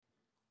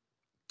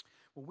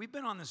Well, we've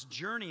been on this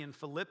journey in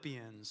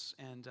Philippians,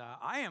 and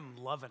I am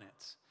loving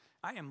it.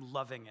 I am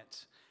loving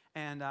it.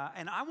 And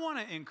I want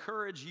to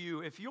encourage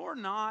you, if you're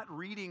not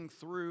reading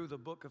through the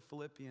book of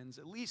Philippians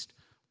at least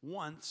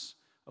once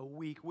a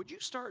week, would you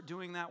start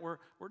doing that? We're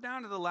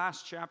down to the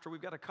last chapter.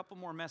 We've got a couple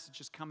more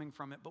messages coming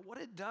from it. But what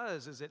it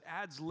does is it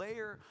adds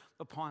layer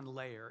upon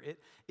layer.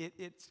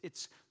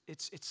 It's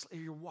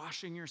you're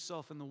washing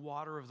yourself in the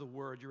water of the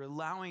Word. You're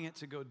allowing it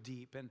to go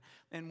deep.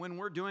 And when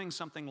we're doing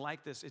something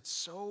like this, it's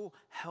so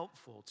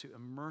helpful to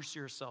immerse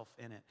yourself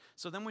in it.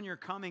 So then when you're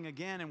coming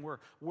again and we're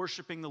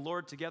worshiping the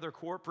Lord together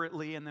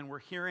corporately, and then we're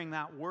hearing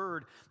that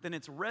Word, then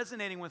it's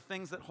resonating with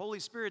things that Holy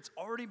Spirit's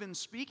already been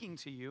speaking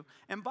to you.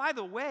 And by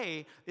the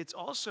way, it's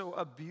also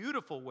a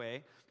beautiful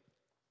way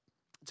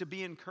to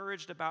be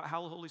encouraged about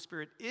how the Holy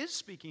Spirit is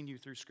speaking to you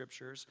through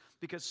Scriptures,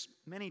 because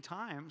many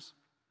times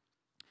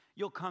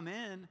you'll come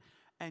in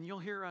and you'll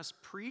hear us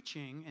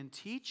preaching and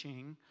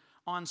teaching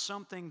on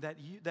something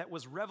that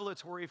was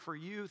revelatory for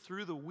you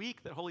through the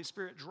week that Holy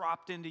Spirit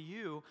dropped into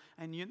you,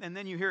 and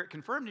then you hear it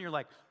confirmed, and you're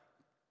like,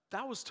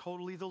 that was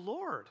totally the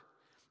Lord.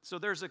 So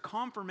there's a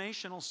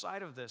confirmational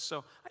side of this.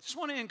 So I just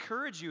want to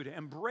encourage you to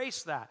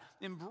embrace that.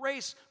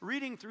 Embrace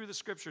reading through the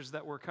Scriptures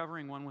that we're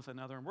covering one with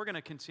another. And we're going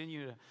to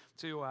continue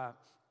to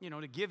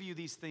give you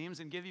these themes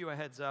and give you a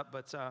heads up.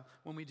 But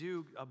when we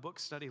do a book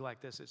study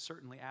like this, it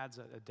certainly adds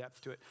a depth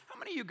to it. How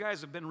many of you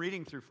guys have been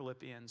reading through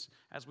Philippians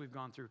as we've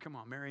gone through? Come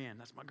on, Marianne,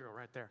 that's my girl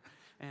right there.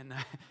 And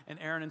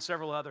Aaron and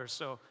several others.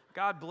 So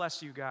God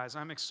bless you guys.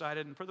 I'm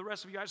excited. And for the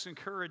rest of you, I just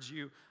encourage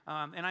you.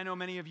 And I know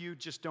many of you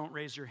just don't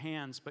raise your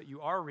hands, but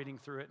you are reading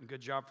through it, and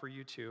good job for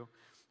you too.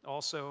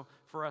 Also,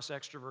 for us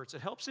extroverts,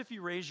 it helps if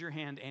you raise your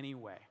hand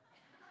anyway.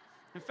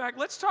 In fact,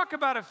 let's talk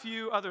about a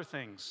few other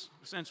things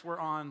since we're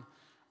on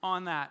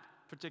that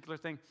particular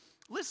thing.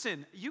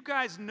 Listen, you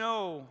guys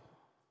know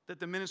that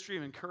the ministry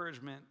of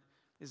encouragement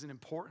is an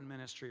important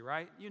ministry,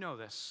 right? You know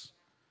this.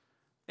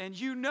 And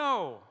you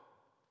know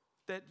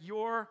that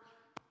your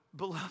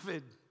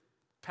beloved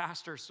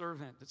pastor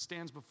servant that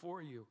stands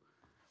before you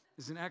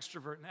is an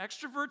extrovert. And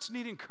extroverts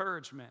need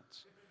encouragement.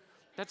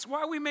 That's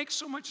why we make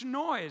so much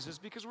noise, is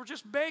because we're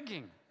just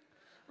begging.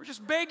 We're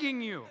just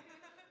begging you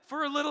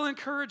for a little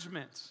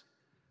encouragement.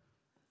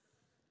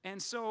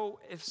 And so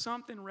if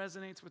something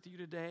resonates with you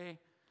today,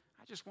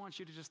 I just want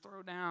you to just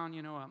throw down,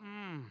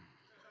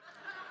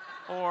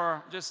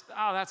 or just,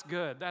 oh, that's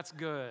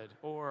good,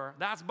 or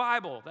that's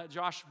Bible. That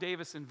Josh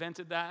Davis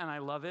invented that, and I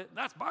love it.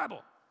 That's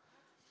Bible.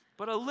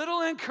 But a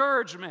little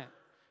encouragement.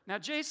 Now,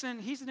 Jason,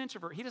 he's an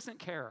introvert. He doesn't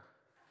care.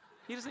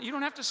 You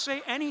don't have to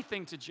say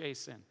anything to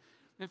Jason.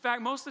 In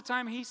fact, most of the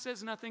time, he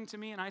says nothing to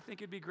me, and I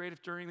think it'd be great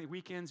if during the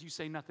weekends you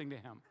say nothing to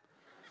him.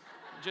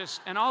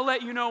 And I'll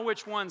let you know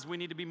which ones we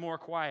need to be more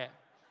quiet.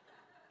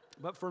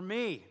 But for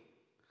me,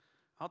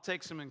 I'll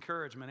take some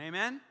encouragement.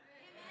 Amen? Amen?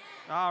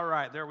 All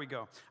right, there we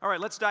go. All right,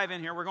 let's dive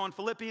in here. We're going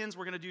Philippians.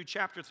 We're going to do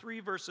chapter 3,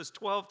 verses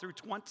 12 through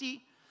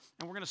 20.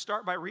 And we're going to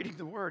start by reading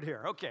the word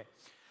here. Okay.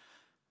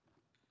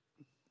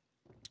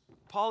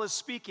 Paul is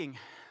speaking.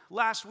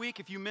 Last week,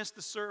 if you missed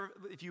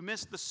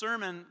the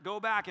sermon, go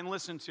back and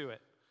listen to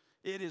it.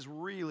 It is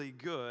really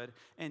good.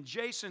 And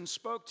Jason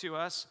spoke to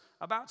us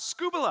about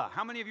scubala.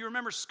 How many of you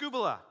remember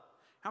scubala?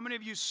 How many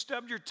of you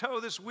stubbed your toe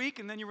this week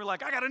and then you were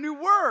like, I got a new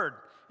word,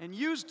 and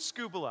used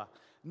scubala?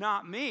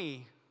 Not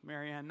me,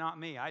 Marianne, not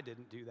me. I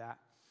didn't do that.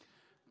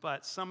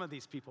 But some of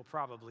these people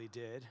probably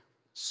did.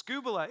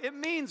 Scubala, it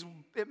means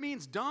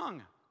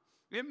dung.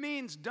 It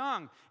means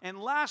dung. And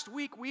last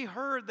week we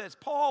heard that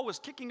Paul was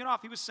kicking it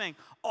off. He was saying,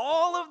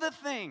 all of the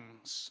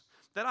things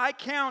that I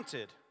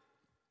counted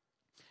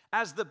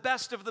as the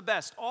best of the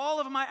best, all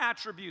of my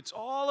attributes,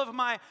 all of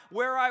my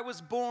where I was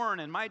born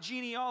and my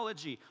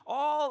genealogy,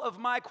 all of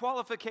my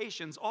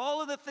qualifications,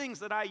 all of the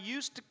things that I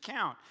used to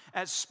count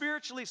as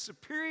spiritually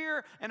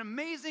superior and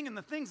amazing, and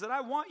the things that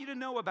I want you to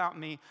know about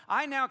me,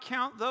 I now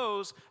count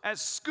those as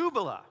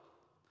scubala.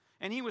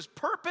 And he was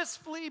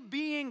purposefully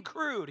being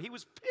crude. He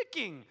was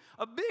picking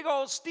a big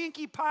old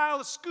stinky pile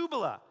of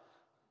scubala.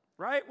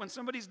 Right? When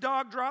somebody's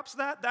dog drops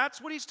that, that's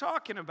what he's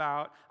talking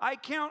about. I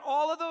count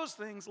all of those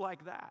things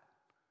like that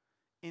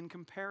in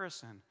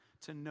comparison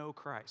to know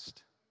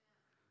Christ.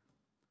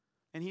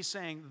 And he's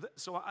saying,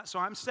 so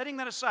I'm setting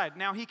that aside.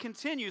 Now he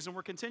continues, and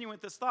we're continuing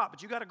with this thought,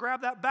 but you got to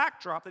grab that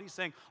backdrop that he's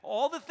saying,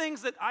 all the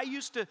things that I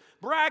used to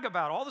brag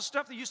about, all the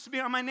stuff that used to be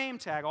on my name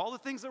tag, all the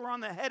things that were on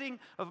the heading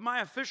of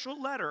my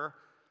official letter,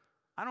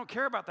 I don't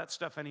care about that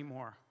stuff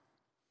anymore.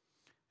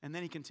 And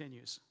then he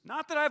continues,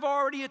 not that I've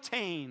already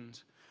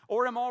attained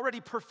or am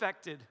already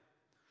perfected,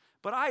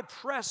 but I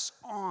press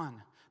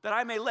on, that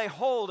I may lay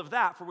hold of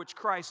that for which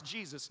Christ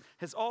Jesus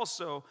has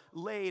also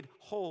laid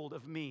hold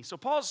of me. So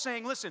Paul's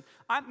saying,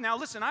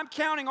 I'm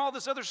counting all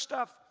this other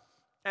stuff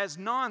as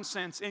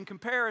nonsense in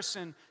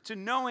comparison to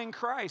knowing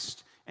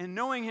Christ and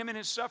knowing him in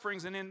his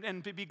sufferings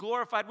and to be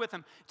glorified with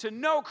him. To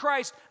know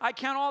Christ, I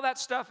count all that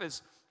stuff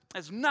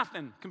as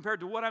nothing compared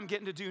to what I'm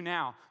getting to do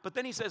now. But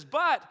then he says,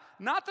 but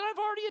not that I've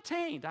already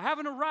attained. I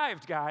haven't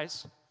arrived,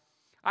 guys.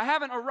 I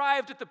haven't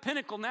arrived at the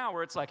pinnacle now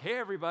where it's like, hey,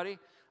 everybody,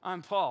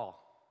 I'm Paul.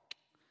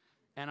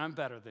 and I'm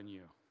better than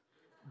you.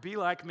 Be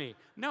like me.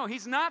 No,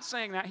 he's not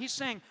saying that. He's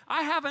saying,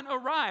 I haven't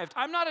arrived.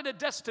 I'm not at a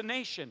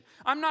destination.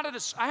 I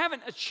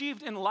haven't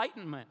achieved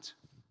enlightenment.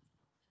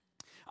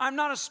 I'm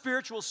not a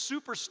spiritual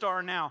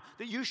superstar now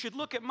that you should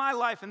look at my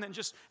life and then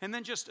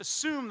just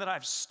assume that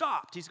I've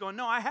stopped. He's going,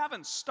 no, I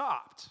haven't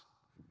stopped.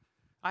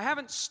 I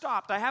haven't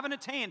stopped. I haven't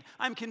attained.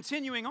 I'm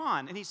continuing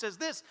on. And he says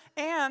this,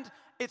 and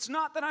it's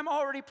not that I'm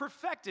already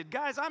perfected.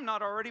 Guys, I'm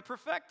not already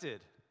perfected.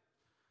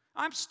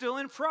 I'm still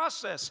in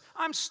process.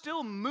 I'm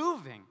still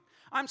moving.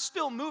 I'm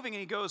still moving. And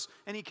he goes,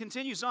 and he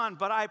continues on,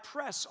 but I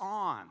press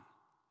on.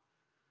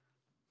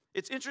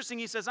 It's interesting.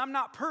 He says, I'm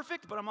not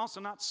perfect, but I'm also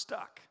not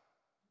stuck.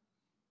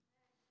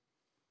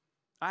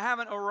 I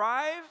haven't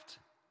arrived.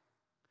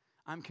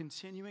 I'm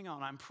continuing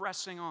on. I'm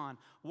pressing on.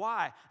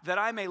 Why? That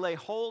I may lay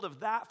hold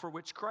of that for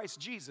which Christ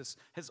Jesus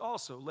has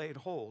also laid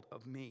hold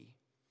of me.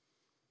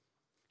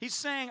 He's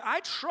saying,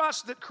 I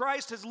trust that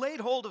Christ has laid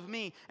hold of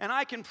me, and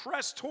I can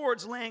press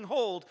towards laying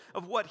hold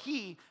of what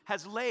he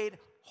has laid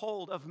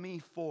hold of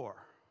me for.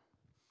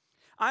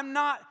 I'm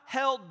not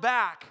held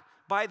back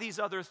by these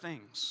other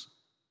things.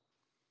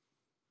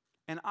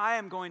 And I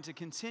am going to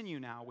continue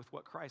now with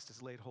what Christ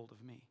has laid hold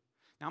of me.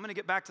 Now I'm going to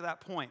get back to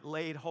that point,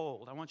 laid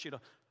hold. I want you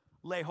to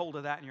lay hold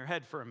of that in your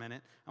head for a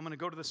minute. I'm going to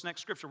go to this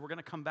next scripture. We're going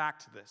to come back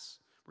to this.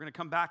 We're going to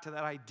come back to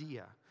that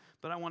idea.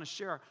 But I want to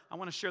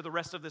share the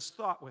rest of this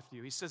thought with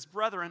you. He says,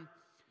 brethren,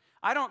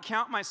 I don't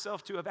count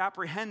myself to have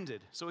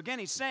apprehended. So again,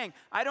 he's saying,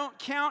 I don't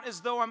count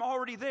as though I'm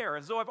already there,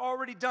 as though I've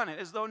already done it,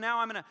 as though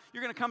now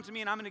you're going to come to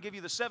me and I'm going to give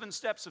you the 7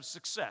 steps of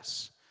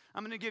success.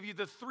 I'm going to give you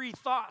the 3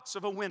 thoughts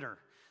of a winner.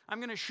 I'm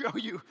going to show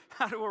you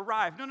how to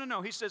arrive.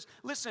 No. He says,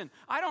 listen,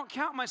 I don't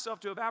count myself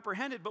to have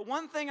apprehended, but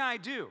one thing I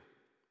do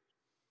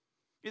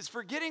is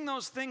forgetting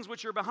those things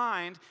which are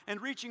behind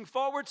and reaching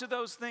forward to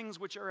those things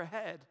which are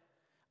ahead.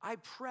 I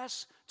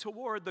press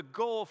toward the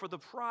goal for the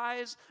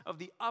prize of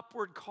the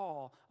upward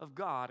call of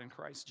God in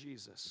Christ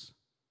Jesus.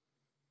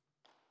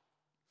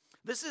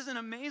 This is an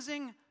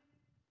amazing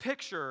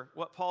picture,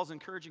 what Paul's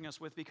encouraging us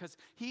with, because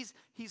he's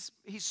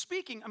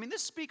speaking. I mean,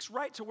 this speaks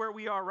right to where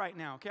we are right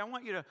now, okay? I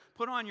want you to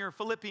put on your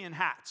Philippian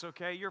hats,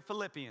 okay? You're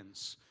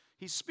Philippians.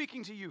 He's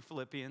speaking to you,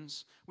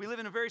 Philippians. We live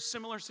in a very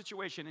similar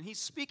situation, and he's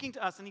speaking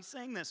to us, and he's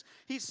saying this.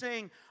 He's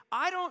saying,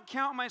 I don't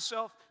count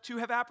myself to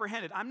have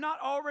apprehended. I'm not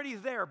already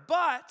there,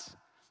 but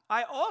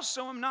I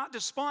also am not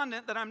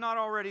despondent that I'm not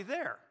already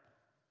there.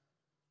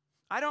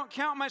 I don't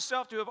count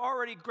myself to have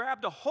already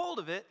grabbed a hold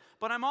of it,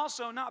 but I'm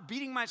also not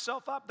beating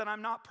myself up that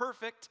I'm not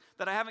perfect,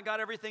 that I haven't got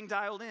everything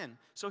dialed in.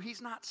 So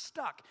he's not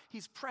stuck.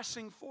 He's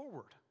pressing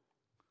forward.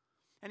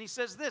 And he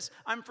says this,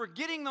 I'm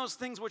forgetting those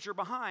things which are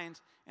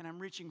behind, and I'm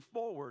reaching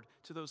forward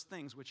to those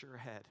things which are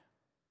ahead.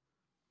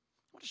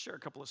 I want to share a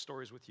couple of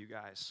stories with you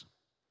guys.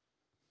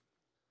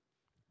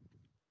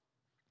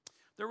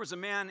 There was a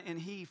man, and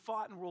he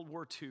fought in World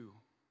War II.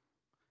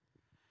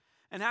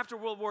 And after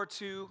World War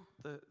II,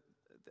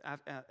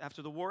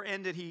 after the war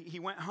ended, he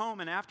went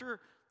home, and after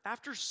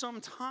some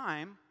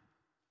time,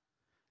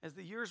 as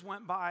the years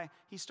went by,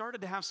 he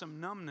started to have some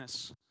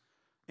numbness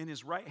in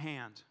his right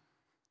hand.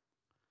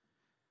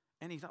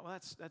 And he thought, well,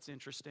 that's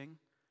interesting.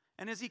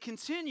 And as he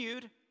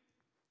continued,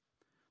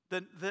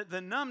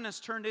 the numbness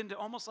turned into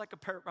almost like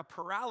a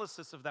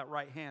paralysis of that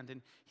right hand,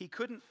 and he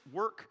couldn't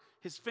work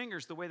his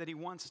fingers the way that he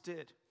once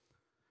did.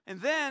 And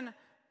then,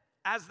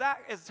 as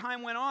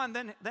time went on,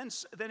 then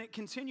it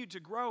continued to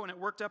grow, and it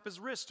worked up his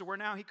wrist to where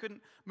now he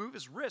couldn't move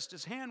his wrist.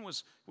 His hand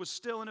was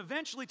still, and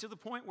eventually to the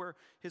point where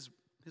his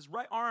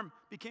right arm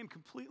became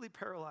completely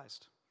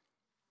paralyzed.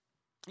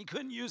 He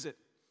couldn't use it.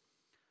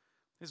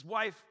 His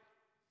wife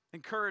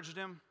encouraged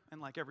him, and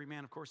like every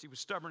man, of course, he was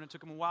stubborn. It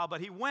took him a while,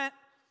 but he went,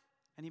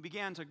 and he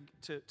began to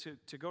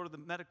go to the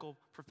medical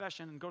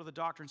profession and go to the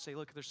doctor and say,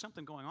 look, there's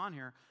something going on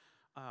here.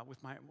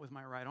 With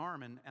my right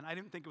arm, and I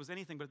didn't think it was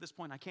anything, but at this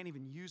point I can't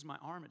even use my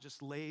arm. It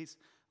just lays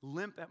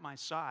limp at my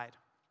side.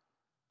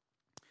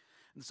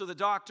 And so the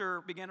doctor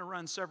began to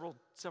run several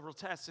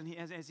tests, and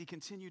as he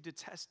continued to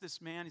test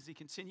this man, as he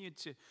continued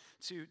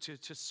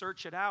to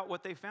search it out,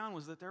 what they found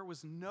was that there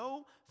was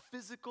no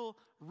physical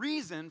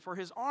reason for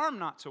his arm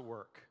not to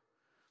work.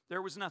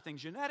 There was nothing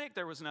genetic,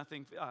 there was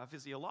nothing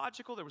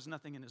physiological, there was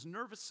nothing in his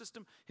nervous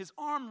system. His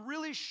arm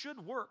really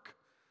should work.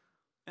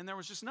 And there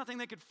was just nothing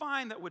they could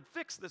find that would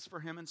fix this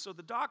for him. And so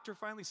the doctor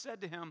finally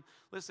said to him,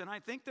 listen, I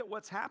think that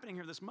what's happening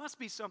here, this must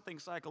be something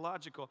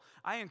psychological.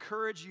 I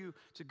encourage you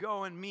to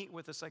go and meet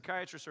with a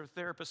psychiatrist or a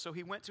therapist. So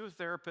he went to a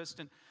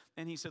therapist,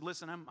 and he said,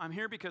 listen, I'm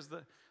here because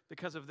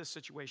of this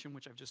situation,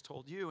 which I've just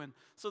told you. And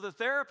so the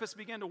therapist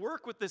began to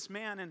work with this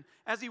man. And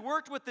as he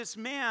worked with this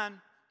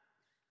man,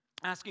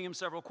 asking him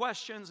several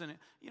questions, and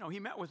he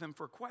met with him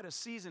for quite a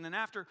season. And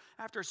after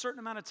a certain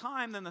amount of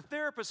time, then the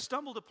therapist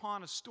stumbled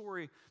upon a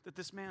story that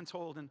this man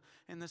told,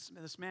 and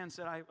this man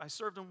said, I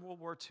served in World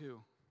War II.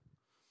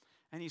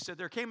 And he said,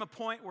 there came a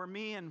point where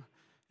me and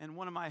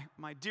one of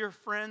my dear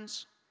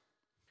friends,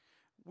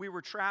 we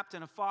were trapped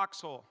in a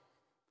foxhole.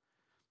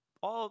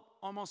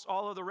 Almost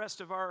all of the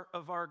rest of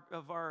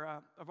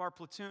our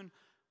platoon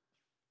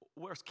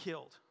was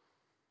killed.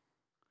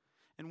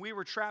 And we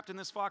were trapped in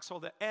this foxhole.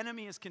 The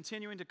enemy is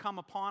continuing to come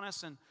upon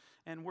us,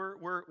 and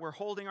we're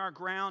holding our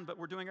ground, but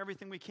we're doing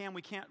everything we can.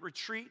 We can't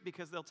retreat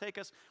because they'll take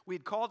us.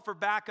 We'd called for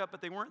backup, but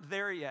they weren't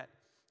there yet.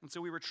 And so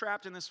we were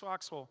trapped in this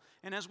foxhole.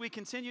 And as we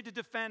continued to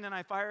defend, and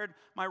I fired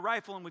my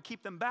rifle and would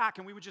keep them back,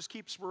 and we would just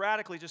keep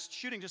sporadically just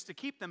shooting just to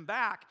keep them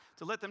back,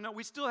 to let them know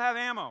we still have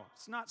ammo.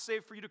 It's not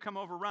safe for you to come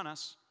overrun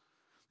us.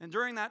 And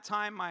during that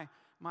time,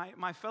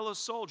 my fellow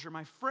soldier,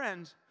 my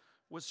friend,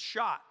 was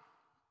shot.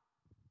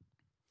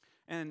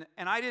 And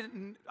I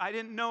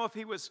didn't know if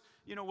he was,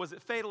 was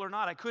it fatal or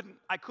not.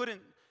 I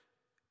couldn't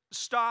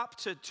stop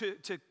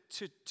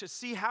to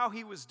see how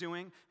he was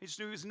doing. He just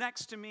knew he was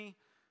next to me.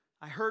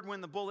 I heard when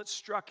the bullet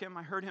struck him.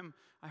 I heard him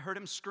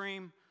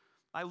scream.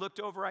 I looked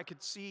over. I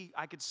could see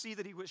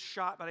that he was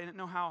shot, but I didn't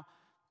know how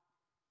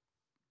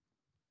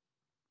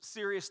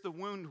serious the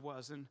wound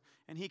was. And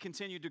he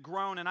continued to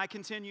groan, and I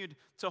continued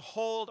to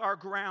hold our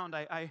ground.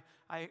 I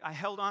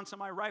held onto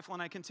my rifle,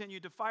 and I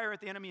continued to fire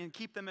at the enemy and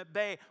keep them at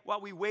bay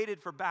while we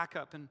waited for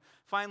backup. And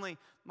finally,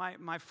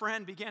 my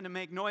friend began to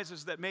make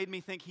noises that made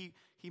me think he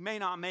may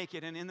not make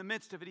it. And in the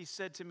midst of it, he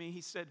said to me,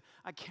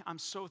 I'm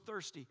so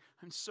thirsty.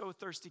 I'm so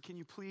thirsty. Can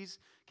you please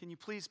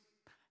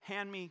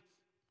hand me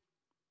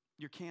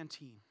your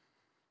canteen?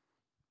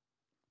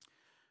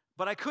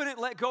 But I couldn't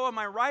let go of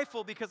my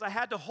rifle because I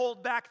had to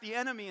hold back the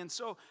enemy. And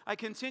so I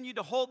continued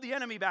to hold the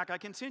enemy back. I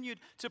continued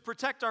to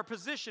protect our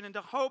position and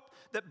to hope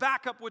that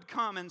backup would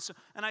come. And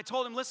I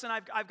told him, listen,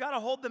 I've got to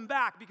hold them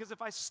back because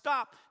if I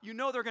stop, they're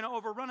going to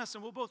overrun us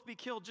and we'll both be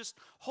killed. Just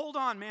hold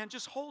on, man.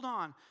 Just hold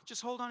on.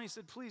 Just hold on. He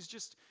said, please,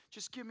 just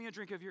give me a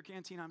drink of your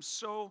canteen. I'm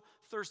so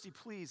thirsty.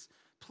 Please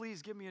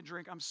give me a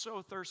drink. I'm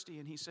so thirsty.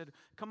 And he said,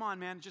 come on,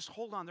 man. Just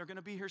hold on. They're going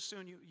to be here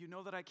soon. You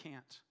know that I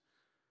can't.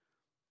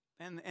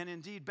 And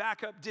indeed,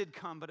 backup did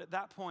come, but at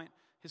that point,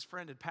 his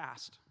friend had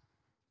passed.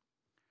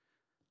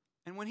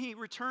 And when he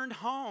returned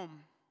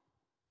home,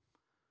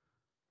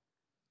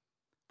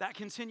 that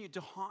continued to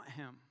haunt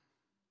him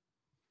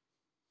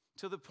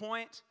to the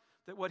point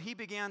that what he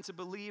began to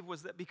believe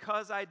was that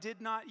because I did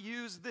not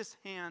use this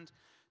hand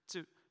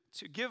to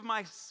give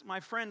my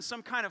friend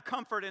some kind of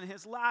comfort in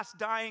his last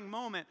dying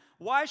moment,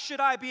 why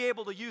should I be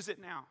able to use it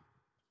now?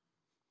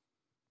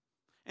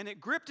 And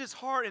it gripped his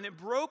heart and it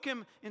broke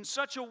him in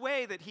such a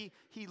way that he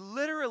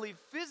literally,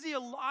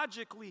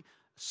 physiologically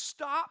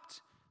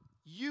stopped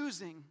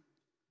using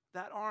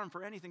that arm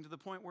for anything to the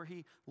point where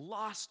he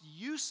lost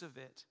use of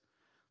it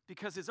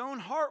because his own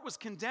heart was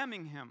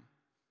condemning him.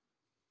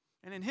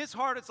 And in his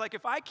heart, it's like,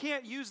 if I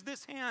can't use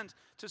this hand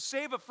to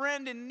save a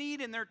friend in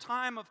need in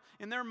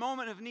their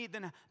moment of need,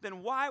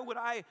 then why would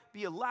I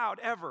be allowed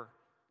ever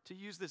to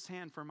use this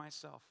hand for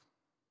myself?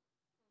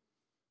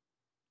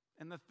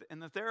 And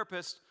the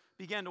therapist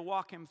began to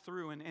walk him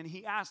through, and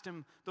he asked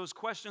him those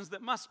questions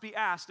that must be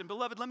asked. And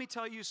beloved, let me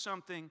tell you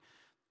something.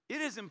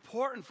 It is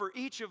important for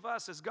each of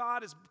us as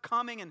God is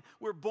coming and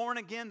we're born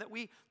again that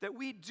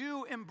we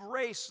do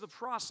embrace the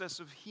process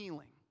of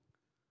healing.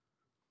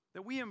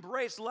 That we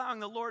embrace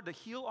allowing the Lord to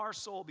heal our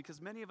soul because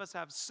many of us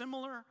have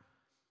similar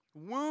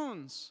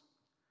wounds.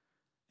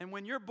 And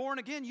when you're born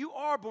again, you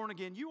are born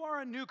again. You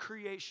are a new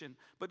creation.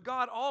 But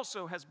God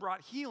also has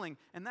brought healing,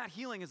 and that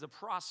healing is a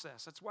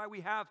process. That's why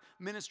we have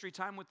ministry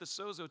time with the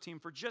Sozo team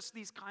for just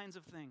these kinds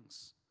of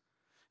things.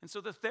 And so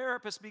the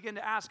therapist began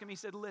to ask him, he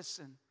said,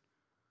 listen,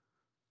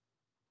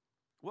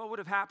 what would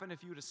have happened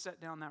if you would have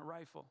set down that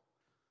rifle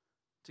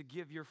to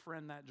give your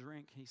friend that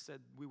drink? He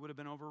said, we would have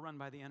been overrun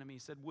by the enemy. He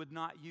said, would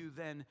not you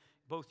then,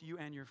 both you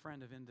and your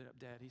friend have ended up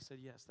dead? He said,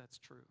 yes, that's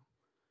true.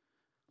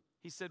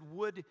 He said,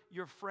 would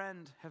your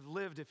friend have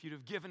lived if you'd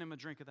have given him a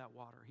drink of that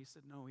water? He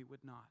said, no, he would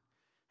not.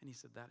 And he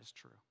said, that is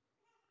true.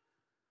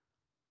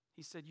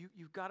 He said,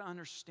 you've got to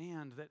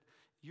understand that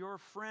your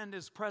friend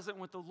is present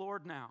with the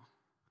Lord now.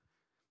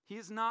 He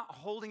is not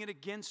holding it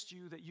against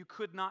you that you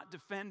could not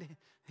defend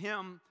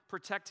him,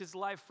 protect his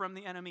life from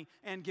the enemy,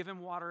 and give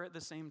him water at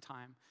the same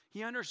time.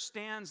 He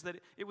understands that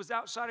it was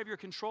outside of your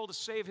control to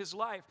save his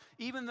life.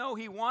 Even though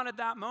he wanted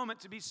that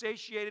moment to be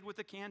satiated with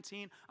the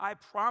canteen, I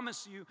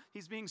promise you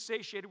he's being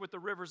satiated with the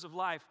rivers of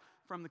life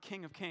from the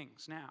King of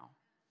Kings now.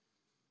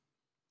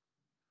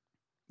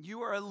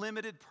 You are a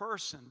limited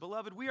person.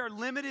 Beloved, we are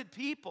limited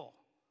people.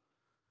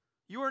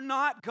 You are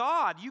not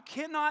God. You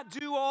cannot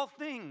do all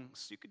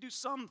things. You could do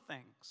some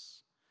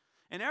things.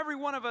 And every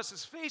one of us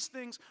has faced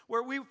things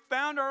where we've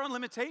found our own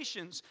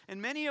limitations.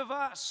 And many of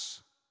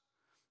us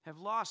have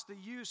lost the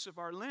use of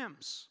our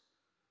limbs.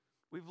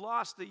 We've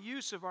lost the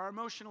use of our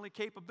emotional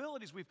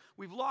capabilities.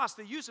 We've lost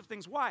the use of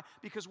things. Why?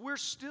 Because we're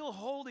still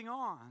holding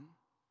on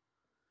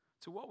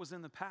to what was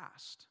in the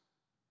past.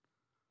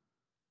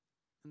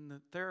 And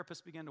the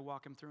therapist began to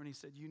walk him through and he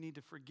said, you need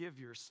to forgive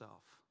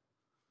yourself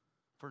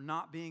for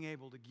not being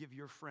able to give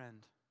your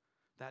friend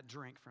that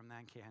drink from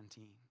that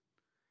canteen.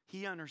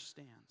 He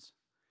understands.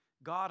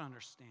 God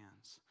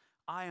understands.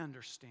 I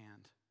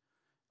understand.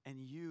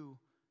 And you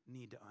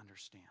need to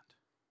understand.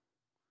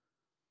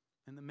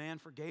 And the man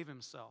forgave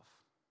himself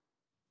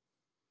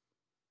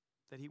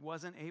that he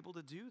wasn't able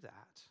to do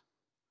that.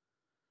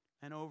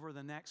 And over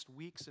the next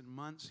weeks and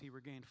months, he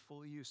regained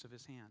full use of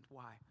his hand.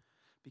 Why?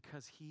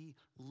 Because he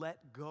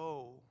let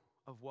go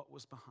of what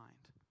was behind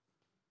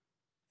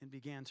and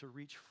began to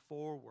reach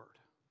forward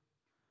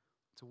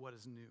to what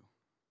is new.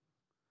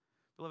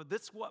 Beloved,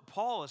 this is what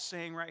Paul is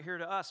saying right here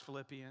to us,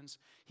 Philippians.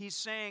 He's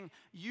saying,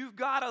 you've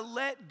got to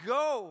let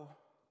go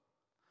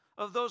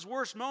of those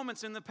worst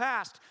moments in the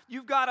past.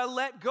 You've got to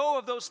let go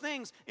of those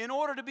things in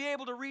order to be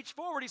able to reach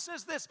forward. He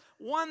says this,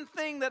 one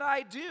thing that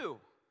I do,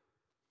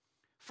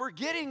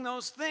 forgetting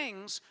those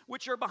things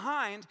which are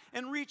behind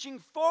and reaching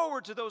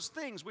forward to those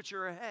things which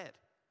are ahead.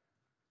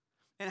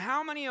 And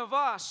how many of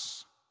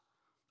us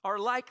are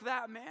like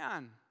that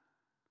man?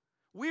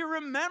 We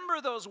remember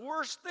those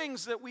worst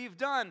things that we've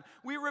done.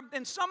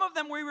 And some of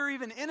them we were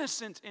even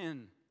innocent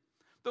in.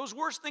 Those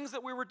worst things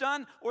that we were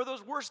done, or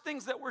those worst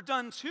things that were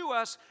done to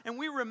us, and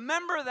we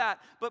remember that.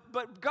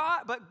 But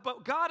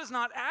God is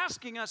not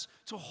asking us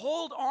to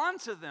hold on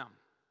to them.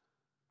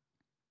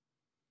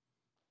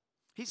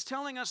 He's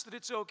telling us that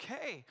it's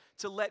okay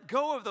to let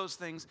go of those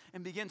things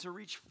and begin to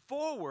reach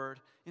forward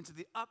into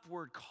the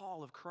upward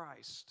call of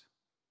Christ.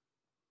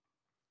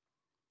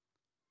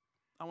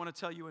 I want to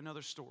tell you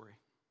another story.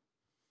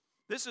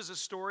 This is a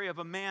story of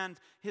a man,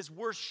 his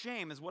worst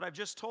shame is what I've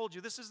just told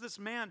you. This is this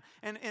man,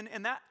 and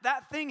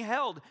that thing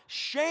held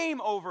shame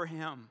over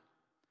him.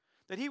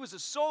 That he was a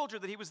soldier,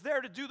 that he was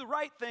there to do the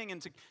right thing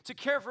and to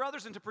care for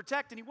others and to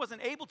protect, and he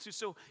wasn't able to,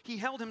 so he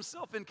held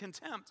himself in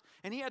contempt,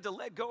 and he had to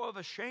let go of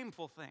a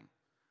shameful thing,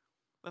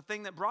 a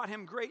thing that brought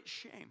him great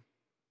shame.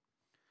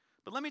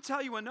 But let me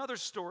tell you another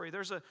story.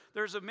 There's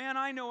a man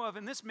I know of,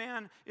 and this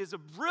man is a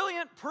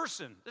brilliant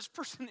person. This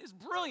person is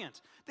brilliant.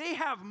 They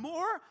have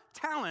more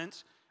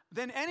talent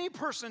than any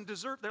person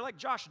deserves. They're like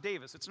Josh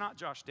Davis. It's not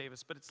Josh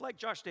Davis, but it's like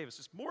Josh Davis.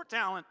 It's more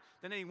talent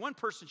than any one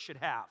person should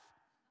have.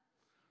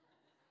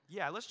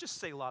 Yeah, let's just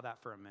say law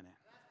that for a minute.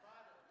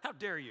 How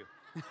dare you?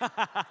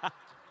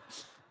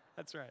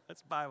 That's right.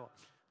 That's Bible.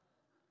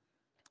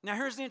 Now,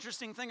 here's the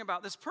interesting thing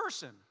about this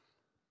person.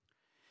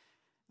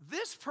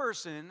 This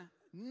person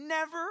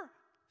never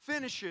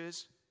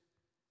finishes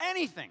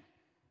anything.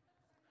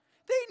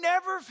 They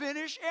never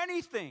finish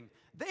anything.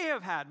 They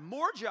have had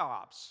more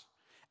jobs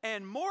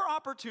and more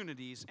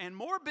opportunities and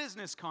more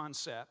business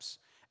concepts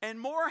and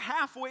more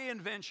halfway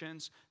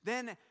inventions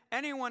than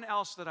anyone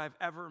else that I've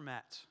ever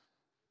met.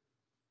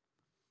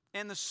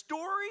 And the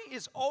story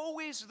is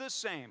always the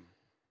same.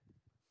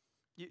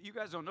 You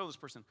guys don't know this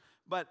person,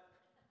 but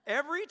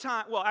every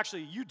time, well,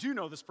 actually, you do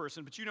know this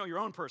person, but you know your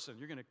own person.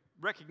 You're going to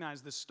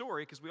recognize this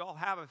story because we all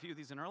have a few of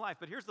these in our life.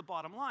 But here's the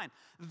bottom line.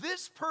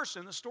 This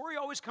person, the story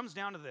always comes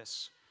down to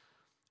this.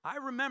 I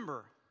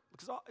remember,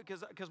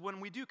 because when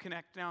we do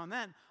connect now and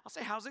then, I'll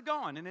say, how's it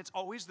going? And it's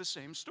always the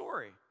same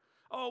story.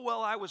 Oh,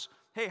 well,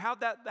 hey, how'd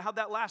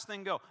that last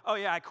thing go? Oh,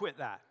 yeah, I quit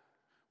that.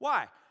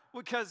 Why?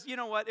 Because, you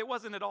know what, it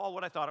wasn't at all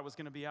what I thought it was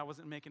going to be. I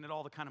wasn't making at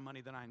all the kind of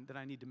money that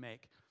I need to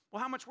make.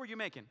 Well, how much were you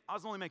making? I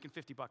was only making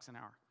 $50 an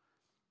hour.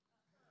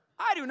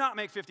 I do not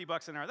make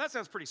 $50 an hour. That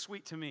sounds pretty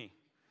sweet to me.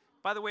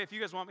 By the way, if you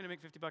guys want me to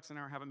make $50 an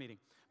hour, have a meeting.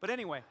 But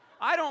anyway,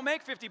 I don't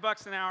make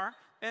 $50 an hour,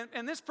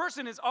 and this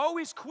person is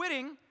always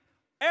quitting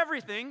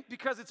everything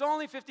because it's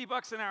only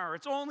 $50 an hour.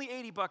 It's only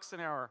 $80 an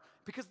hour.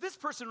 Because this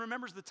person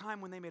remembers the time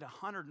when they made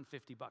 $150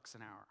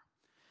 an hour.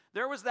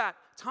 There was that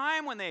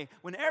time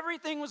when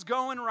everything was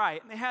going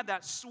right, and they had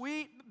that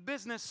sweet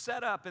business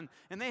set up, and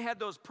they had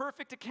those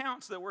perfect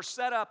accounts that were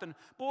set up, and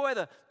boy,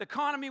 the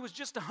economy was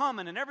just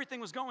a-humming, and everything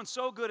was going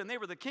so good, and they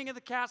were the king of the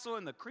castle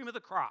and the cream of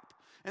the crop,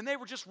 and they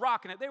were just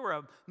rocking it. They were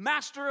a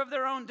master of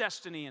their own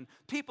destiny, and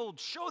people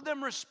showed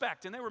them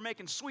respect, and they were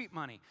making sweet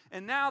money.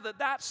 And now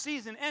that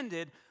season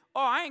ended,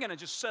 I ain't going to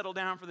just settle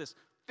down for this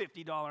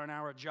 $50 an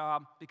hour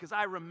job because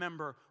I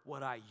remember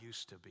what I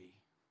used to be.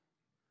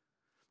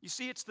 You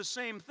see, it's the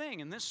same thing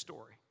in this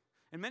story.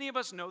 And many of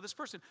us know this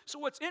person. So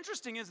what's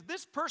interesting is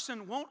this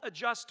person won't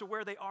adjust to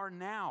where they are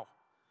now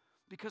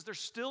because they're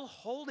still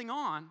holding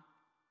on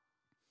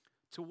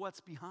to what's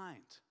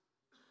behind.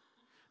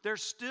 They're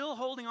still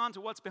holding on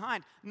to what's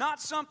behind.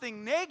 Not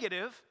something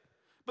negative,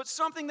 but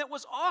something that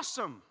was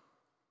awesome.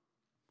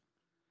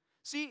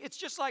 See, it's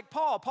just like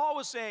Paul. Paul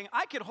was saying,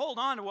 I could hold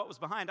on to what was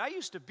behind. I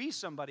used to be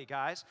somebody,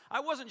 guys. I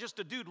wasn't just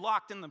a dude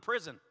locked in the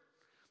prison.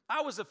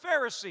 I was a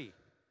Pharisee.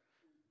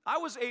 I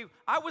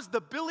was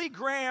the Billy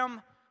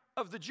Graham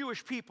of the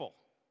Jewish people.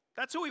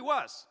 That's who he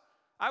was.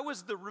 I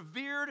was the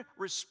revered,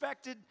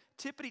 respected,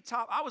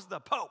 tippity-top. I was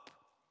the Pope.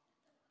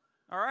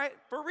 All right?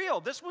 For real,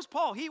 this was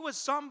Paul. He was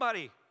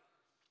somebody.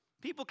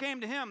 People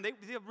came to him. They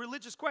had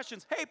religious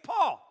questions. Hey,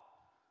 Paul,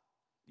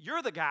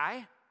 you're the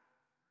guy.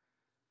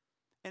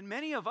 And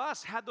many of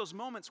us had those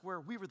moments where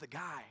we were the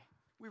guy.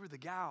 We were the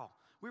gal.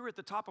 We were at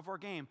the top of our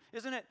game.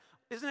 Isn't it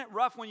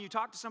rough when you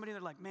talk to somebody and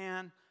they're like,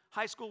 man,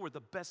 high school were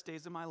the best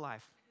days of my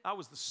life. I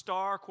was the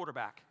star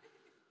quarterback.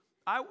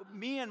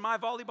 Me and my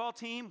volleyball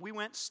team, we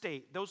went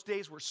state. Those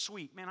days were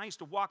sweet. Man, I used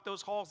to walk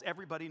those halls.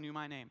 Everybody knew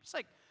my name. It's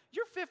like,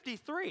 you're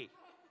 53.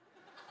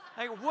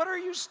 Like, what are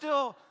you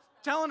still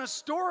telling a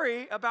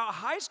story about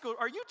high school?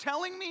 Are you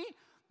telling me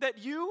that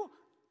you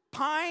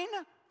pine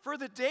for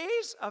the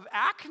days of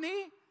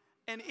acne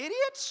and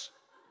idiots?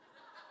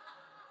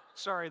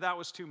 Sorry, that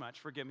was too much.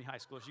 Forgive me, high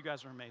schoolers. You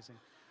guys are amazing.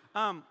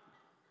 I'm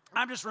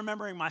just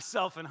remembering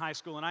myself in high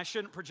school, and I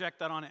shouldn't project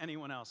that on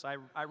anyone else.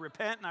 I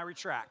repent and I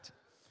retract.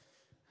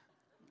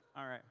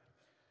 All right.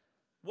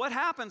 What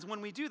happens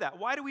when we do that?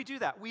 Why do we do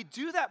that? We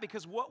do that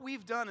because what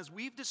we've done is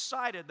we've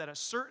decided that a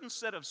certain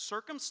set of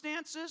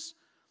circumstances,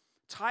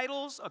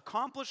 titles,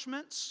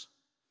 accomplishments,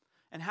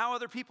 and how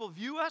other people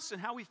view us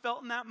and how we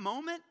felt in that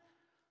moment,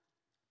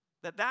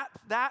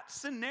 that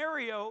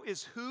scenario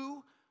is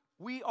who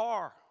we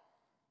are.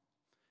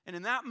 And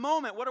in that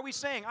moment, what are we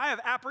saying? I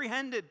have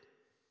apprehended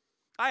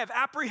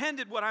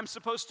what I'm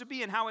supposed to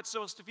be and how it's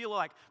supposed to feel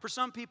like. For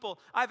some people,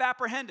 I've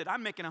apprehended.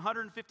 I'm making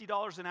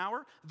 $150 an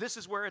hour. This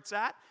is where it's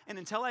at. And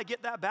until I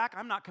get that back,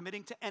 I'm not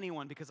committing to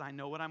anyone because I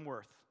know what I'm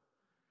worth.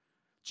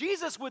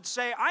 Jesus would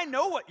say, I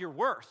know what you're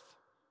worth.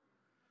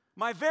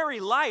 My very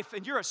life,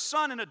 and you're a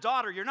son and a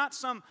daughter. You're not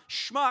some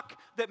schmuck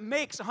that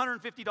makes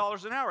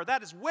 $150 an hour.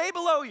 That is way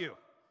below you.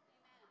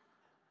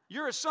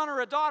 You're a son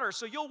or a daughter,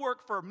 so you'll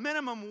work for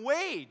minimum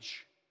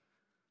wage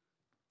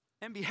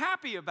and be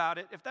happy about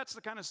it if that's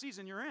the kind of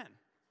season you're in.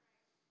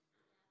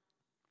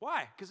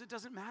 Why? Because it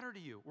doesn't matter to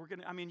you.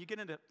 You get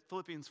into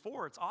Philippians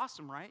 4, it's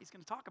awesome, right? He's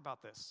going to talk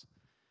about this.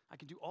 I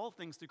can do all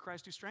things through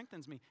Christ who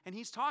strengthens me. And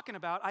he's talking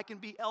about I can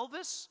be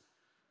Elvis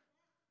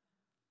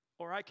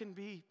or I can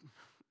be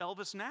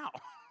Elvis now.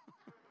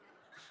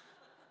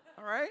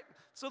 All right?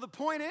 So the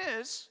point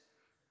is,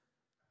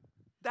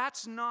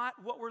 that's not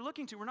what we're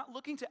looking to. We're not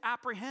looking to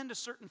apprehend a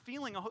certain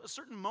feeling, a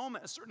certain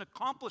moment, a certain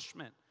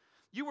accomplishment.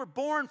 You were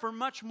born for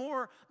much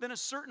more than a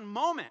certain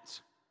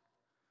moment.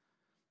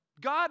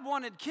 God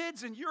wanted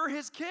kids, and you're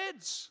his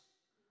kids.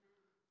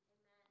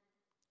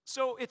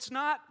 So it's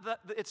not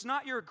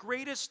your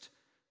greatest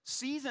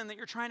season that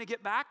you're trying to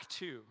get back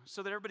to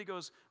so that everybody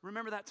goes,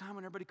 remember that time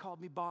when everybody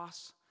called me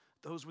boss?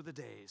 Those were the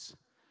days.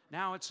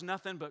 Now it's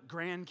nothing but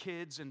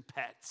grandkids and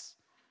pets.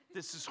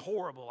 This is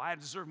horrible. I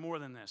deserve more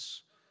than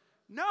this.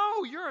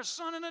 No, you're a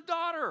son and a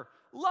daughter.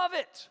 Love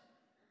it.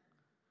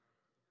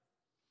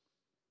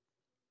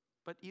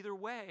 But either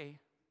way,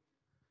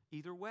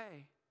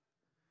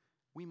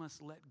 we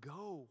must let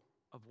go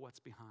of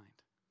what's behind.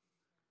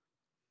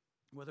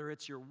 Whether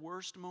it's your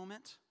worst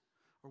moment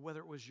or whether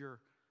it was your,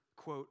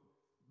 quote,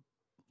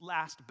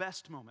 last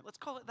best moment. Let's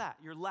call it that,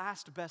 your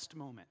last best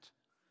moment,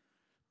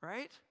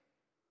 right?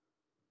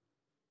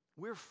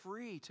 We're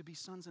free to be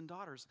sons and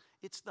daughters.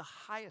 It's the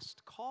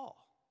highest call.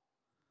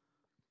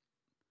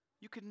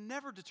 You can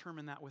never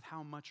determine that with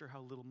how much or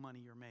how little money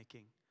you're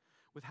making,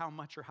 with how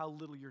much or how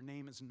little your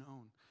name is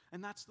known.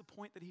 And that's the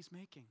point that he's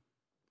making.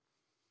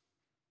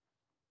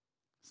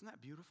 Isn't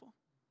that beautiful?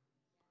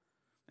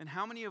 And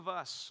how many of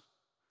us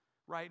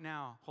right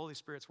now, Holy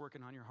Spirit's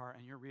working on your heart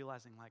and you're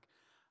realizing, like,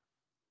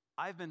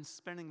 I've been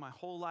spending my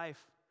whole life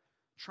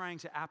trying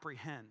to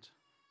apprehend.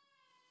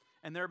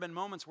 And there have been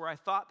moments where I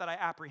thought that I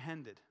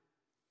apprehended.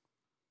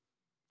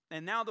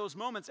 And now those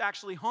moments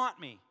actually haunt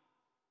me.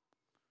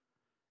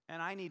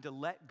 And I need to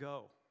let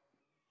go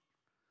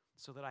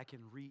so that I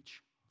can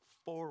reach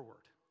forward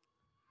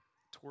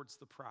towards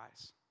the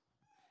prize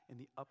in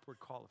the upward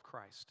call of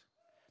Christ.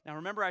 Now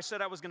remember, I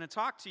said I was going to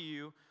talk to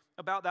you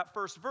about that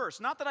first verse.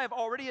 Not that I've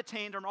already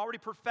attained or I'm already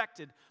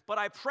perfected, but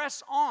I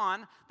press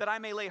on that I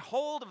may lay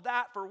hold of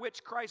that for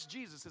which Christ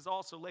Jesus has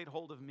also laid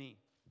hold of me.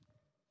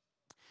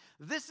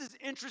 This is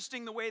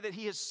interesting the way that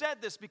he has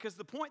said this, because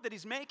the point that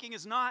he's making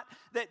is not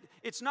that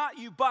it's not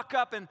you buck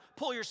up and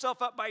pull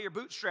yourself up by your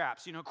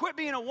bootstraps. Quit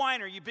being a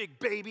whiner, you big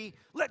baby.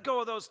 Let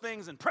go of those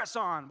things and press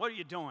on. What are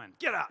you doing?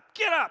 Get up,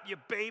 you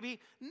baby.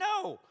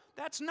 No,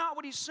 that's not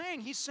what he's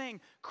saying. He's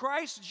saying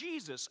Christ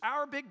Jesus,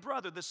 our big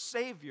brother, the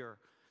Savior,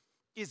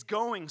 is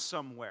going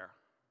somewhere.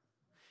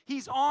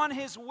 He's on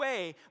his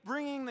way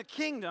bringing the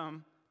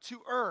kingdom to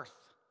earth.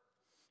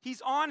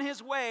 He's on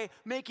his way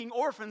making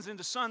orphans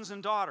into sons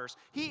and daughters.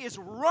 He is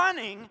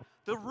running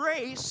the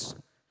race,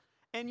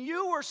 and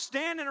you were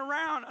standing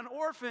around an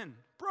orphan,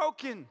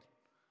 broken,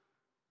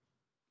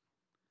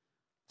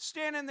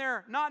 standing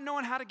there not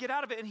knowing how to get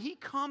out of it, and he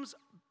comes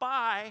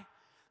by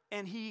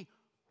and he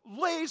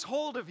lays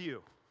hold of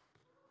you.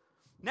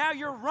 Now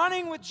you're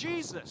running with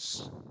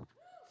Jesus.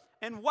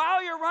 And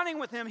while you're running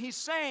with him, he's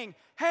saying,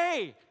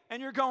 hey,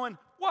 and you're going,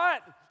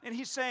 what? And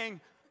he's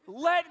saying,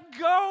 let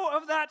go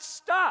of that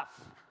stuff.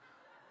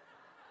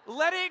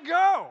 Let it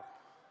go.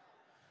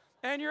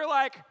 And you're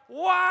like,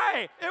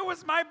 why? It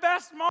was my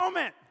best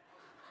moment.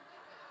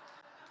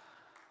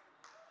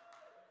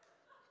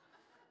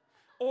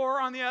 Or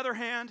on the other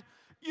hand,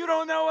 you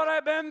don't know what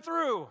I've been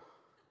through.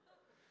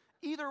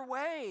 Either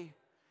way,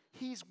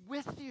 he's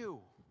with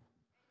you.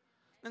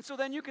 And so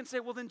then you can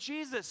say, well, then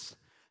Jesus,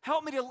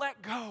 help me to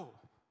let go.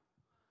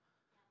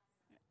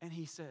 And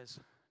he says,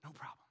 no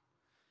problem.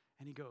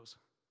 And he goes,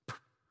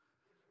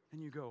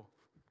 and you go,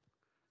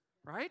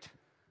 right?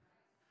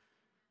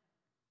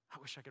 I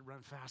wish I could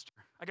run faster.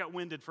 I got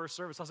winded first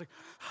service. I was like,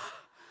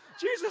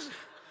 Jesus,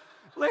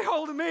 lay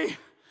hold of me.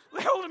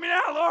 Lay hold of me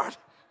now, Lord.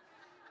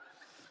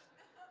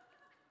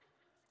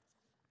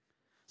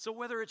 So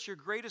whether it's your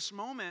greatest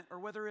moment or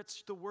whether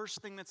it's the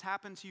worst thing that's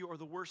happened to you or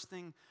the worst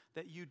thing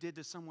that you did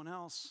to someone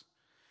else,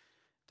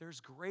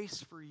 there's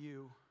grace for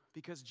you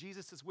because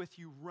Jesus is with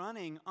you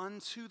running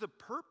unto the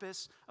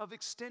purpose of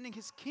extending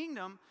his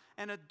kingdom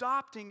and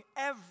adopting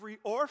every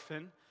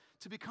orphan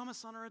to become a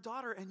son or a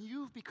daughter, and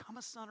you've become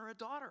a son or a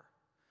daughter.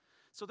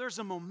 So there's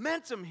a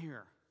momentum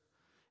here,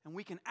 and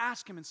we can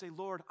ask him and say,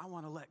 Lord, I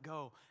want to let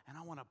go, and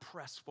I want to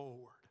press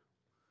forward.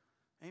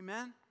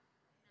 Amen?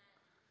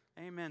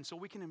 Amen. So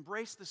we can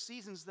embrace the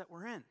seasons that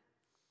we're in.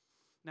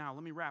 Now,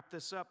 let me wrap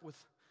this up with,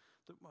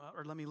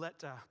 let me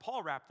let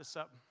Paul wrap this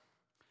up.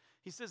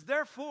 He says,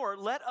 therefore,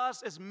 let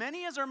us, as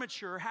many as are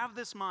mature, have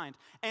this mind.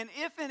 And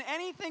if in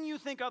anything you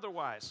think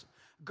otherwise,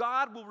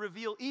 God will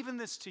reveal even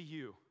this to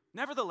you.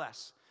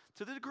 Nevertheless,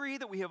 to the degree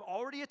that we have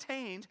already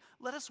attained,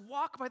 let us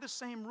walk by the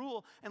same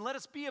rule and let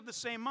us be of the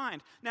same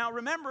mind. Now,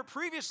 remember,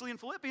 previously in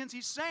Philippians,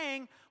 he's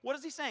saying, what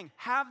is he saying?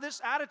 Have this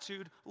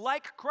attitude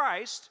like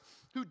Christ,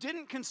 who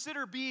didn't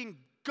consider being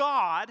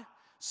God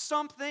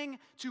something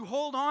to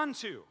hold on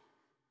to.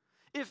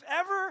 If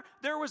ever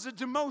there was a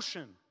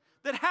demotion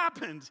that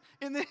happened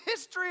in the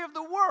history of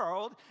the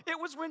world, it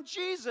was when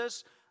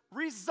Jesus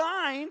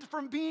resigned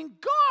from being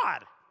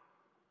God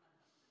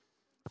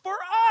for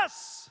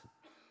us.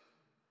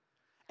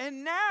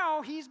 And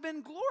now he's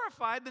been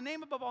glorified, the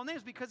name above all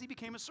names, because he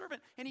became a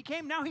servant. And he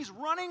came, now he's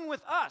running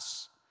with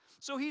us.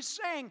 So he's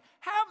saying,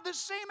 have the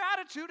same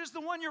attitude as the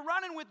one you're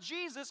running with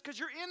Jesus, because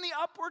you're in the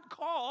upward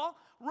call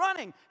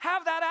running.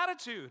 Have that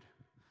attitude.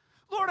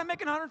 Lord, I'm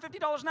making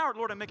 $150 an hour.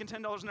 Lord, I'm making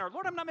 $10 an hour.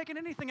 Lord, I'm not making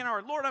anything an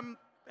hour. Lord, I'm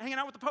hanging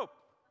out with the Pope.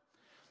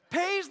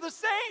 Pay is the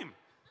same.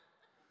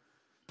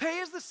 Pay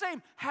is the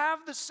same.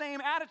 Have the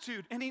same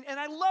attitude. And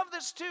I love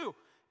this too.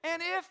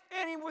 And if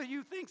anyone of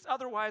you thinks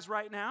otherwise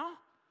right now,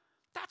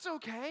 that's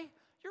okay.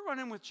 You're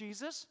running with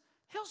Jesus.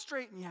 He'll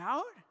straighten you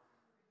out.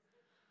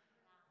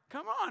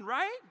 Come on,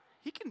 right?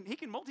 He can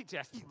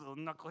multitask. You little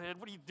knucklehead,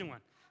 what are you doing?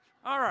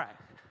 All right.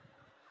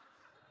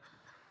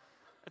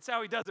 That's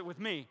how he does it with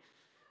me.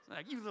 It's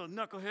like, you little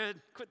knucklehead,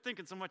 quit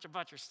thinking so much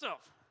about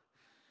yourself.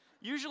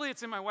 Usually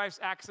it's in my wife's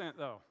accent,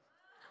 though.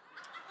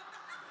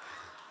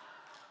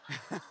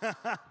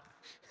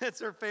 It's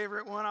her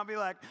favorite one. I'll be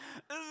like,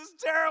 this is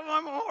terrible.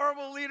 I'm a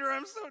horrible leader.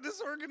 I'm so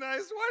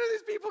disorganized. Why do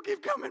these people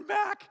keep coming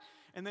back?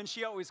 And then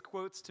she always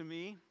quotes to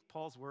me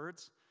Paul's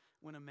words,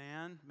 when a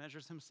man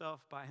measures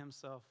himself by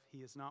himself, he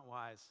is not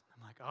wise.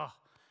 I'm like, oh,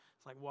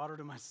 it's like water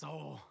to my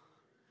soul.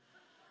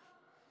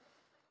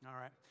 All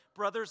right.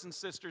 Brothers and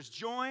sisters,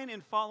 join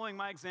in following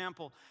my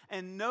example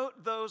and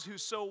note those who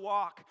so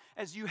walk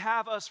as you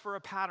have us for a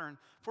pattern.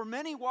 For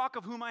many walk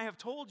of whom I have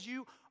told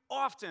you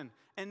often,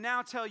 and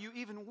now tell you,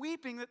 even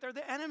weeping, that they're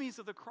the enemies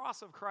of the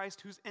cross of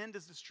Christ, whose end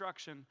is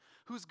destruction,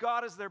 whose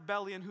God is their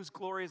belly, and whose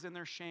glory is in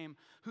their shame,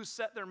 who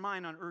set their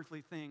mind on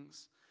earthly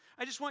things.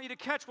 I just want you to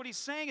catch what he's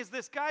saying is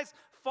this, guys,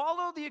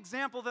 follow the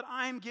example that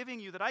I'm giving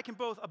you, that I can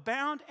both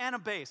abound and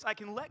abase. I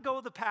can let go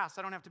of the past.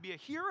 I don't have to be a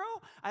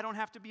hero. I don't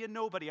have to be a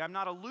nobody. I'm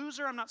not a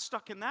loser. I'm not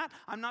stuck in that.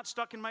 I'm not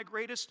stuck in my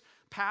greatest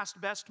past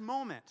best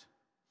moment.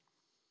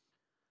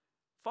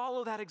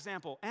 Follow that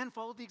example and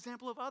follow the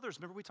example of others.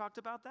 Remember we talked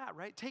about that,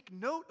 right? Take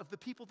note of the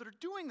people that are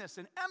doing this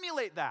and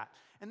emulate that.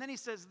 And then he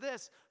says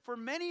this, for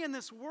many in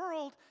this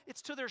world,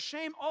 it's to their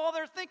shame, all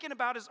they're thinking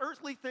about is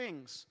earthly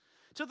things,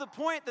 to the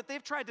point that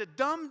they've tried to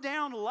dumb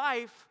down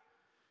life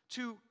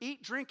to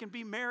eat, drink, and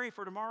be merry,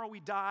 for tomorrow we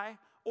die,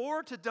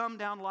 or to dumb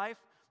down life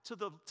to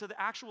the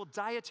actual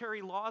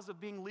dietary laws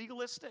of being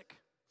legalistic.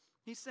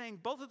 He's saying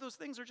both of those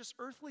things are just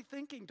earthly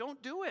thinking.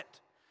 Don't do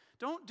it.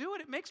 Don't do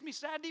it. It makes me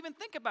sad to even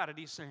think about it,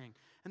 he's saying.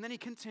 And then he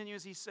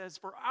continues, he says,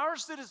 for our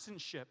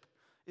citizenship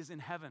is in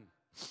heaven,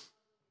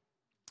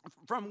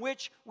 from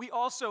which we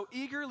also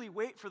eagerly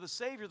wait for the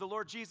Savior, the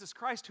Lord Jesus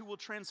Christ, who will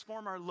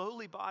transform our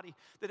lowly body,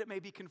 that it may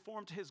be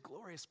conformed to his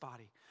glorious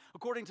body,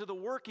 according to the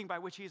working by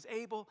which he is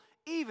able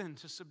even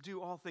to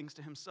subdue all things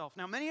to himself.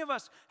 Now, many of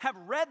us have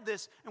read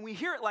this, and we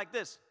hear it like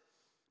this.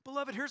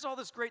 Beloved, here's all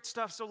this great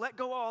stuff, so let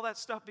go of all that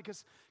stuff,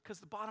 because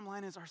the bottom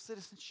line is our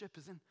citizenship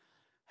is in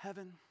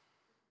heaven,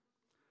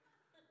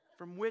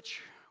 from which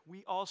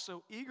we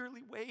also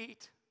eagerly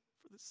wait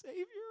for the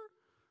Savior,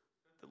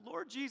 the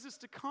Lord Jesus,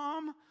 to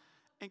come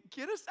and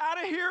get us out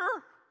of here.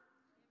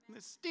 And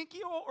this stinky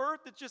old earth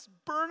that's just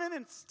burning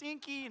and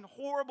stinky and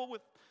horrible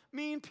with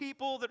mean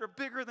people that are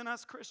bigger than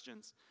us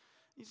Christians.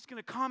 He's just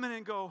going to come in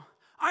and go,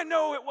 I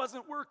know it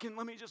wasn't working.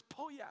 Let me just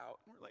pull you out.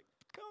 And we're like,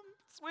 come,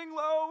 swing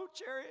low,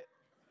 chariot.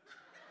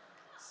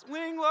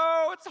 Swing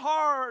low, it's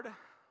hard.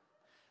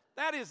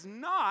 That is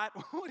not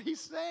what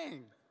he's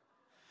saying.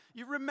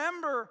 You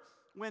remember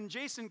when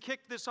Jason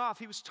kicked this off,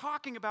 he was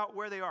talking about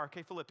where they are.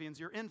 Okay, Philippians,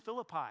 you're in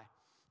Philippi.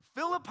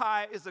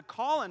 Philippi is a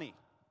colony.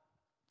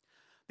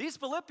 These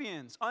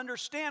Philippians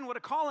understand what a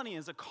colony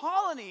is. A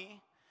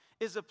colony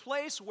is a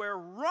place where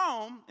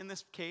Rome, in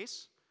this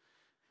case,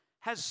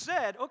 has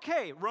said,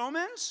 okay,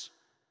 Romans,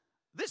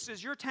 this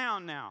is your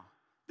town now.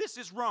 This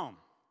is Rome.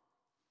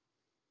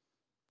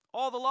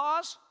 All the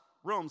laws,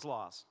 Rome's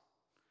laws.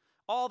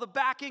 All the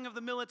backing of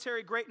the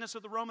military greatness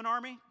of the Roman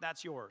army,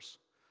 that's yours.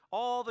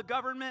 All the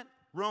government,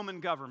 Roman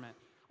government.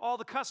 All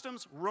the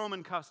customs,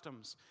 Roman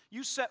customs.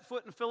 You set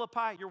foot in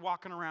Philippi, you're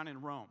walking around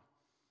in Rome.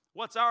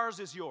 What's ours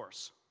is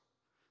yours.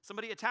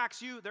 Somebody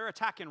attacks you, they're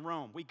attacking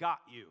Rome. We got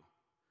you.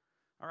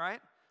 All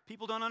right?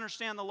 People don't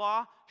understand the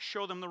law,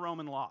 show them the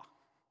Roman law.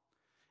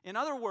 In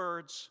other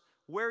words,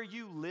 where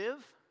you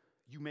live,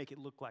 you make it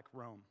look like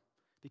Rome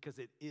because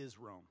it is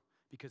Rome,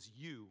 because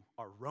you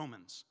are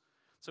Romans.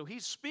 So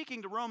he's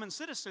speaking to Roman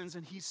citizens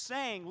and he's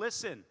saying,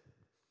 listen,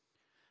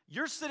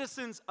 you're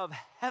citizens of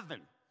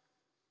heaven.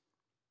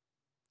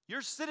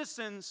 You're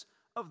citizens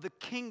of the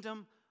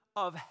kingdom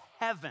of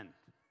heaven.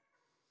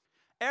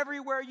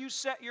 Everywhere you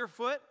set your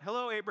foot,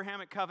 hello,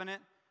 Abrahamic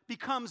covenant,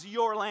 becomes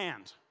your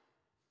land.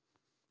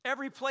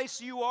 Every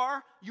place you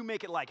are, you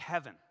make it like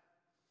heaven.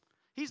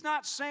 He's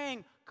not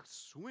saying,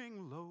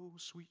 swing low,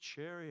 sweet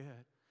chariot.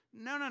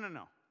 No.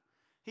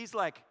 He's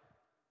like,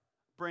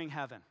 bring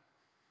heaven.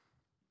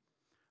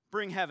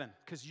 Bring heaven,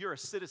 because you're a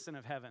citizen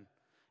of heaven.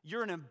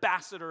 You're an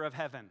ambassador of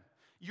heaven.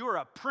 You're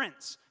a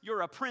prince.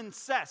 You're a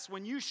princess.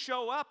 When you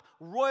show up,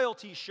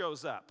 royalty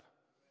shows up.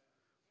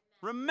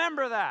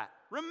 Remember that.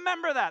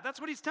 Remember that. That's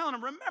what he's telling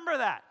them. Remember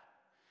that.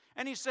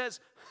 And he says,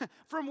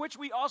 from which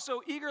we also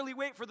eagerly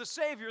wait for the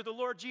Savior, the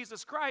Lord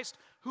Jesus Christ,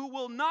 who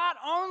will not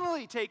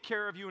only take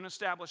care of you and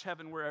establish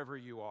heaven wherever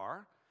you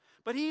are,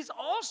 but he's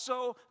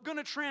also going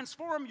to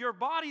transform your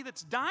body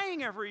that's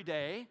dying every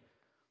day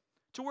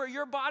to where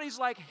your body's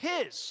like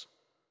his.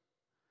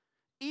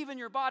 Even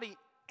your body,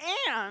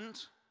 and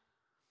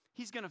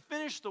he's going to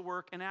finish the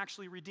work and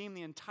actually redeem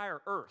the entire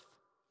earth.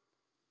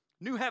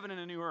 New heaven and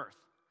a new earth.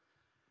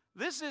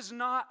 This is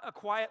not a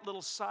quiet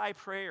little sigh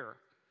prayer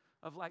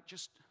of like,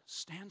 just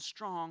stand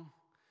strong,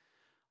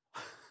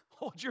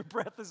 hold your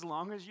breath as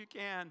long as you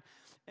can,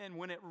 and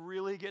when it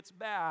really gets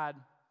bad,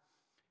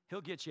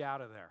 he'll get you out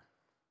of there.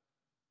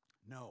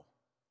 No.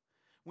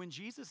 When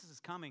Jesus is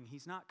coming,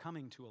 he's not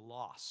coming to a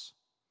loss.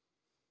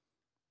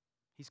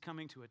 He's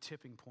coming to a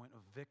tipping point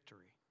of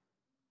victory.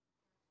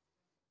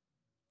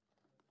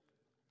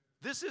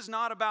 This is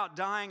not about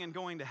dying and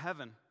going to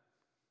heaven.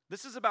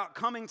 This is about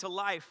coming to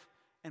life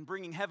and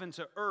bringing heaven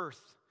to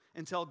earth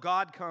until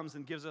God comes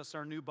and gives us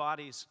our new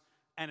bodies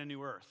and a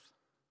new earth.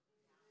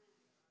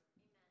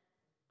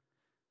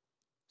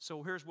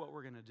 So here's what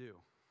we're going to do.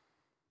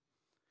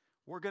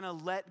 We're going to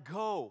let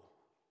go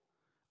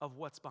of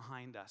what's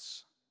behind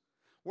us.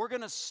 We're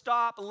going to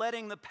stop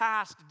letting the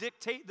past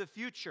dictate the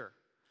future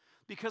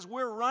because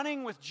we're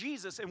running with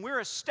Jesus and we're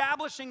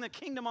establishing the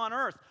kingdom on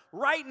earth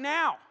right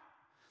now.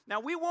 Now,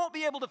 we won't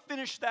be able to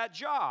finish that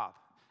job.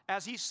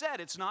 As he said,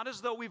 it's not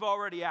as though we've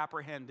already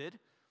apprehended.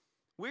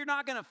 We're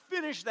not going to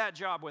finish that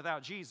job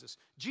without Jesus.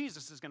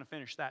 Jesus is going to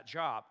finish that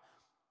job.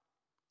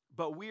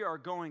 But we are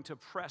going to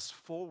press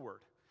forward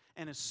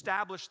and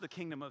establish the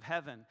kingdom of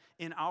heaven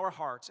in our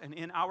hearts and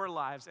in our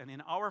lives and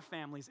in our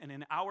families and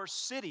in our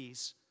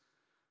cities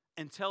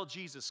until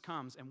Jesus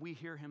comes and we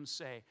hear him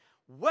say,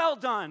 well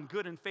done,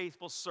 good and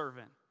faithful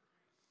servant.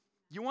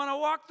 You want to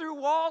walk through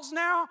walls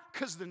now?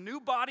 Because the new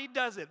body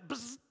does it.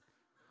 Bzz.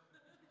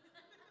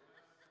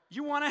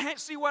 You want to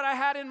see what I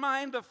had in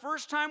mind the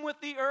first time with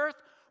the earth?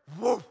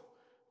 Woof,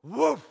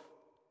 woof.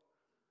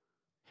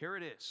 Here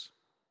it is.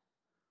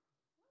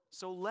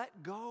 So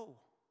let go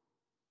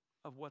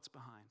of what's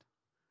behind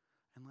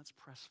and let's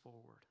press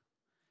forward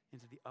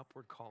into the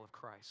upward call of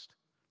Christ.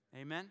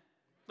 Amen?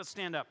 Let's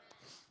stand up.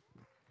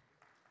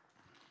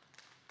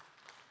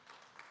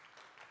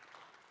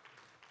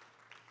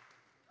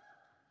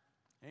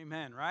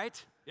 Amen,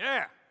 right?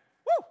 Yeah.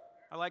 Woo!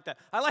 I like that.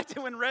 I liked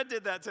it when Red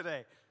did that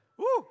today.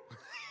 Woo!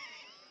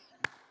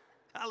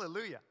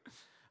 Hallelujah.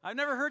 I've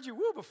never heard you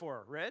woo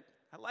before, Red.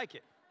 I like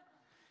it.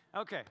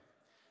 Okay.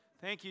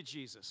 Thank you,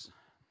 Jesus.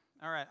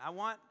 All right. I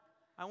want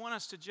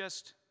us to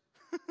just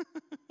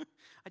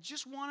I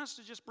just want us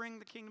to just bring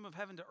the kingdom of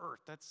heaven to earth.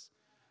 That's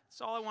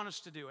all I want us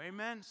to do.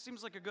 Amen.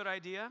 Seems like a good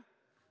idea.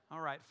 All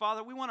right.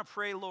 Father, we want to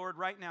pray, Lord,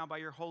 right now by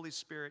your Holy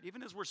Spirit,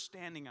 even as we're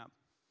standing up,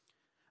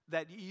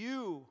 that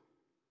you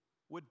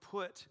would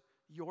put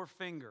your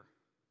finger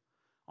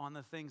on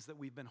the things that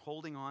we've been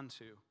holding on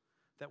to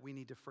that we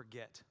need to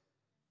forget,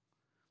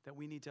 that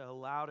we need to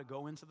allow to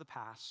go into the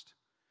past,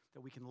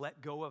 that we can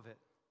let go of it,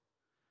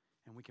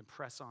 and we can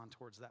press on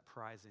towards that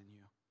prize in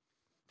you.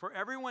 For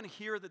everyone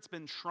here that's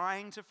been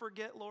trying to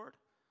forget, Lord,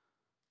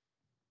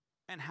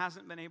 and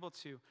hasn't been able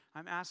to,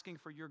 I'm asking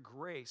for your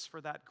grace,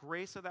 for that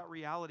grace of that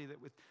reality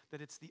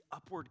that it's the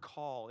upward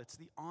call, it's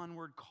the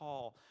onward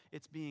call,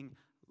 it's being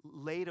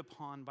laid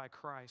upon by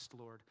Christ,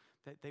 Lord,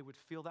 that they would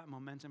feel that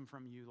momentum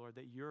from you, Lord,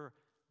 that you're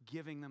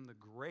giving them the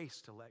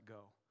grace to let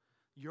go.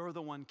 You're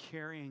the one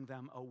carrying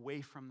them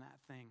away from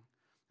that thing.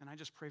 And I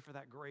just pray for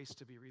that grace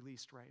to be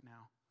released right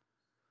now.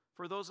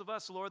 For those of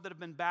us, Lord, that have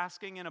been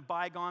basking in a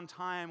bygone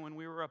time when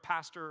we were a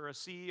pastor or a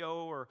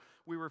CEO or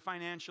we were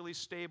financially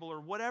stable or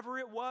whatever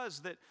it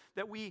was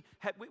that we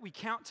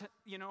count to,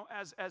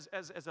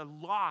 as a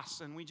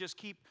loss and we just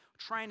keep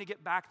trying to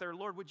get back there,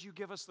 Lord, would you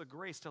give us the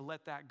grace to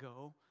let that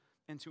go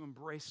and to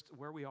embrace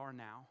where we are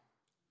now?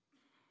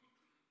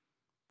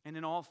 And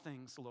in all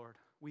things, Lord,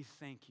 we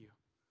thank you.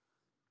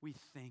 We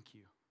thank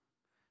you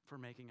for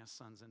making us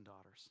sons and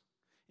daughters.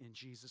 In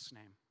Jesus'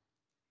 name,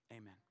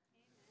 amen.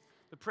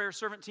 The prayer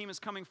servant team is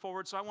coming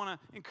forward, so I want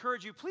to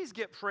encourage you, please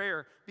get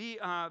prayer. Be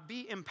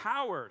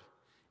empowered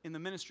in the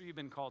ministry you've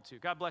been called to.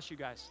 God bless you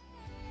guys.